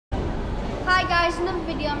Hi guys, another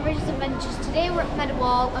video on Reggies-adventures. Today we're at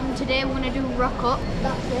meadowhall and today we're going to do rock up.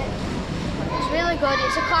 That's it. It's really good.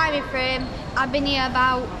 It's a climbing frame. I've been here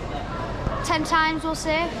about 10 times, we'll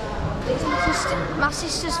say. It's my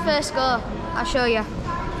sister's first go. I'll show you.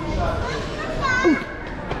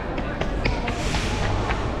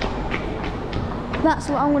 That's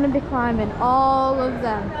what I'm going to be climbing, all of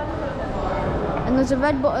them. And there's a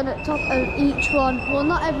red button at the top of each one. Well,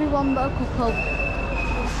 not every one, but a couple.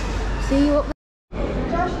 See you up there.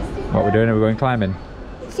 What we're doing? Are we going climbing?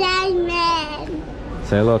 Climbing.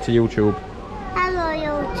 Say hello to YouTube. Hello,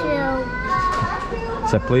 YouTube.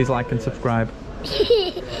 So please like and subscribe.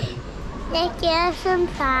 Thank you, some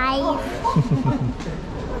five.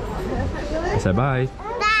 Say bye.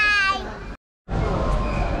 Bye.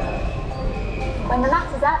 When the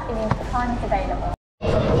mat is up, it means the climb is available.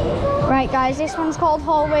 Right guys, this one's called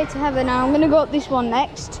Hallway to Heaven. Now I'm going to go up this one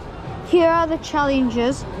next. Here are the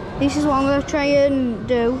challenges. This is what I'm going to try and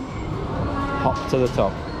do. Hop to the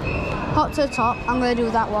top. Hop to the top, I'm going to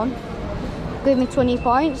do that one. Give me 20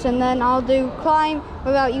 points, and then I'll do climb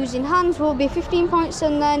without using hands will be 15 points,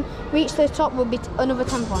 and then reach the top will be another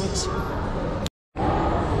 10 points.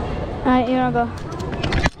 Right, here I go.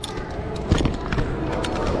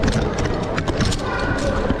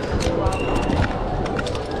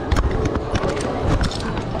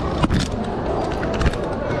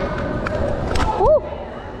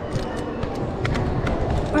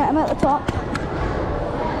 Right, I'm at the top.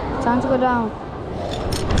 Time to go down.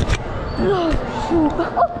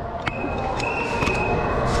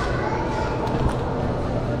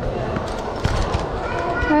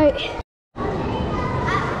 Right.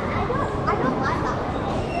 I don't like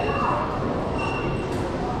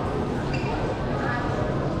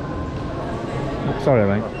that. Sorry,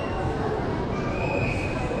 mate.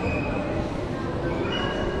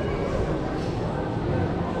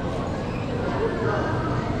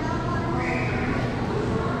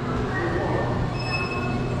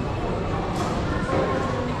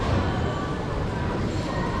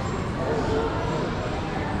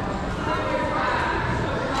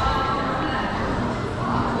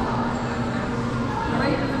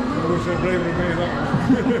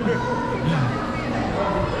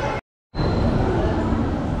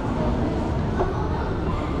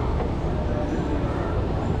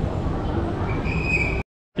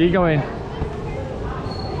 Keep going.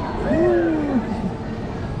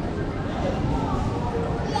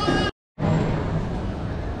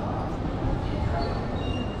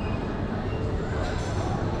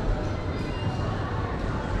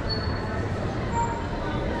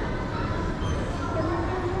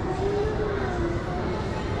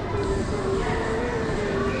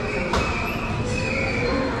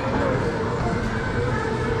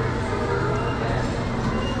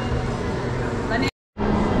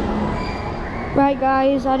 Right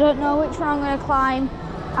guys, I don't know which one I'm going to climb.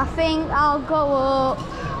 I think I'll go up.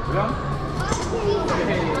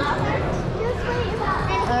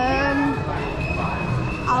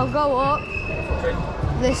 I'll go up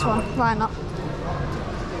this one, why not?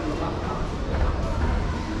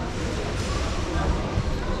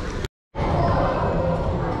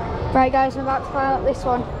 Right guys, I'm about to climb up this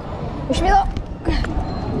one. Wish me luck.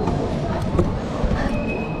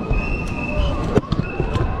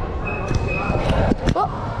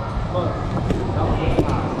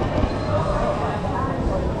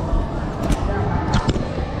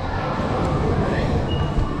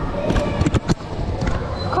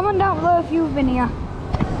 Comment down below if you've been here.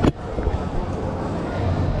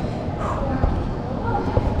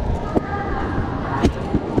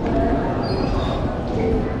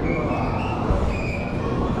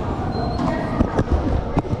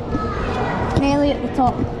 Nearly at the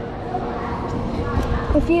top.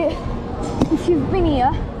 If you've been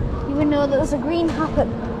here, you would know that there's a green hand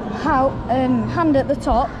at the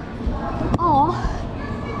top, or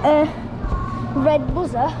a red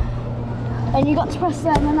buzzer, and you got to press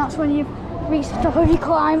them, and that's when you've reached the top of your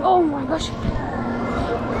climb. Oh my gosh!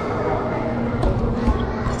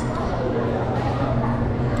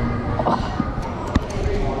 Oh.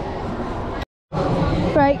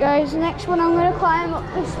 Right guys, the next one I'm going to climb up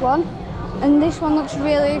this one, and this one looks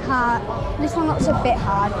really hard. This one looks a bit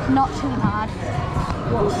hard, not too hard.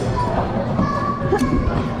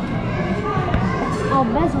 I'll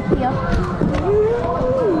bezel here.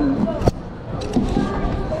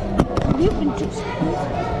 You can just.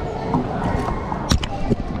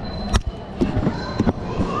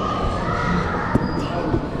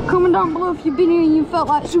 Comment down below if you've been here and you felt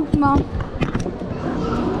like Superman.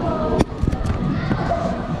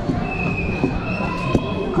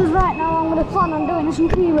 Because right now I'm going to plan on doing some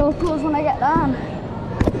pre-roll tours when I get down.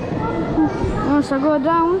 Once I go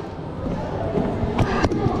down,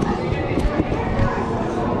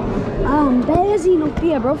 I'm blazing up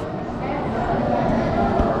here, bruv.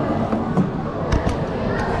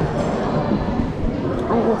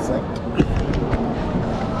 Oh, slipped.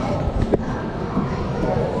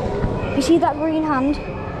 You see that green hand?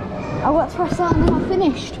 I got to press that and then I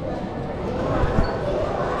finished.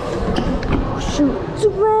 Oh, shoot,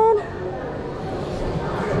 Superman!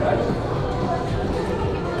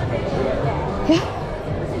 Yeah.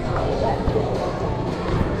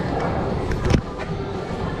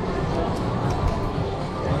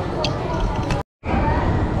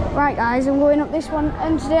 Right guys, I'm going up this one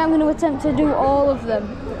and today I'm going to attempt to do all of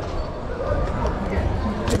them.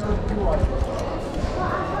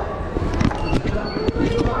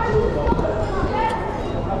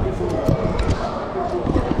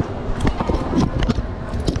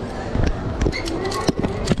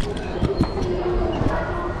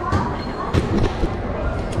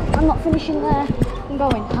 I'm not finishing there, I'm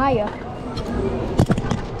going higher.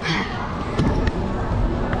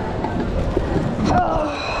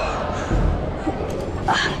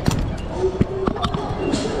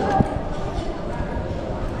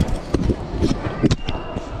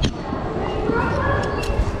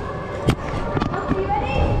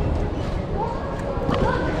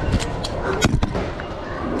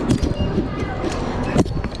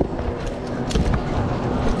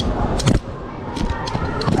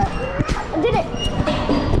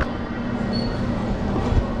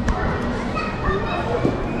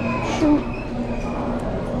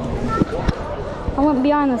 I went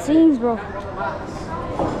behind the scenes, bro.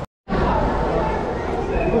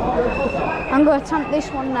 I'm going to attempt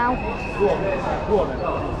this one now.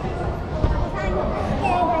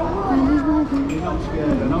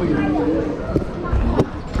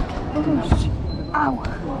 Ow.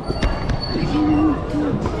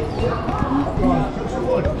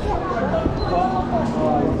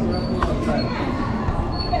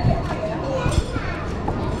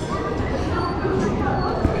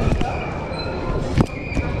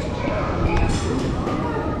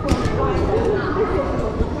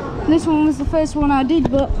 This one was the first one I did,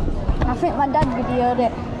 but I think my dad videoed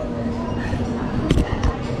it.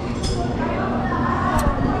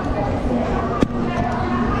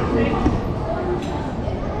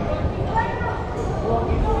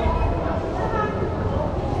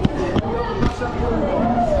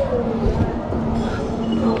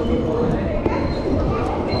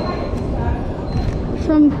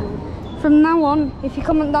 From now on, if you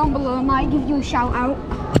comment down below, I might give you a shout out.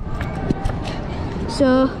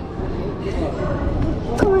 So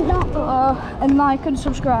comment down below and like and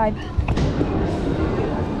subscribe.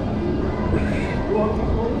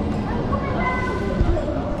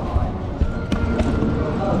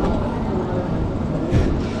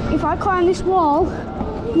 If I climb this wall,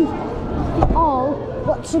 you all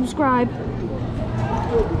got to subscribe.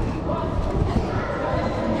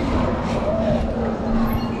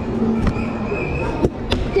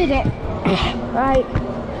 Did it. Right.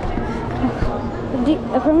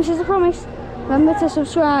 A promise is a promise. Remember to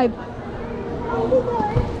subscribe.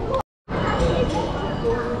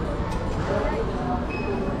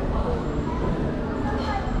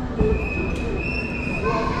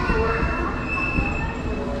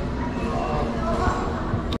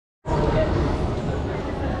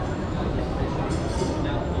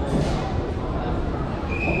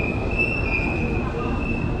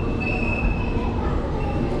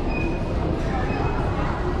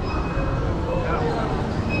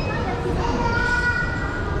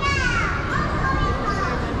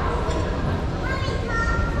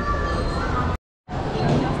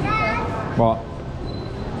 What?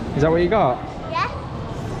 Is that what you got? Yeah.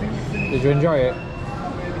 Did you enjoy it?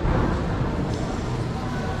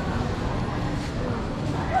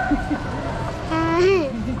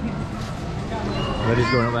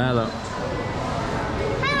 Reggie's going up there, look.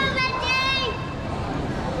 Hello, Reggie.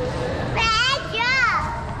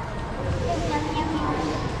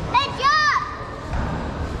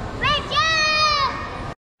 Reggie.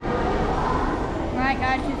 Right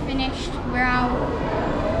guys, we've finished. We're out.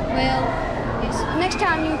 Well, it's next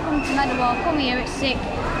time you come to Meadowhall, come here, it's sick.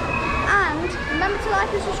 And remember to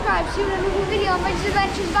like and subscribe. See you in another video on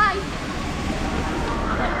Reggies-adventures. Bye.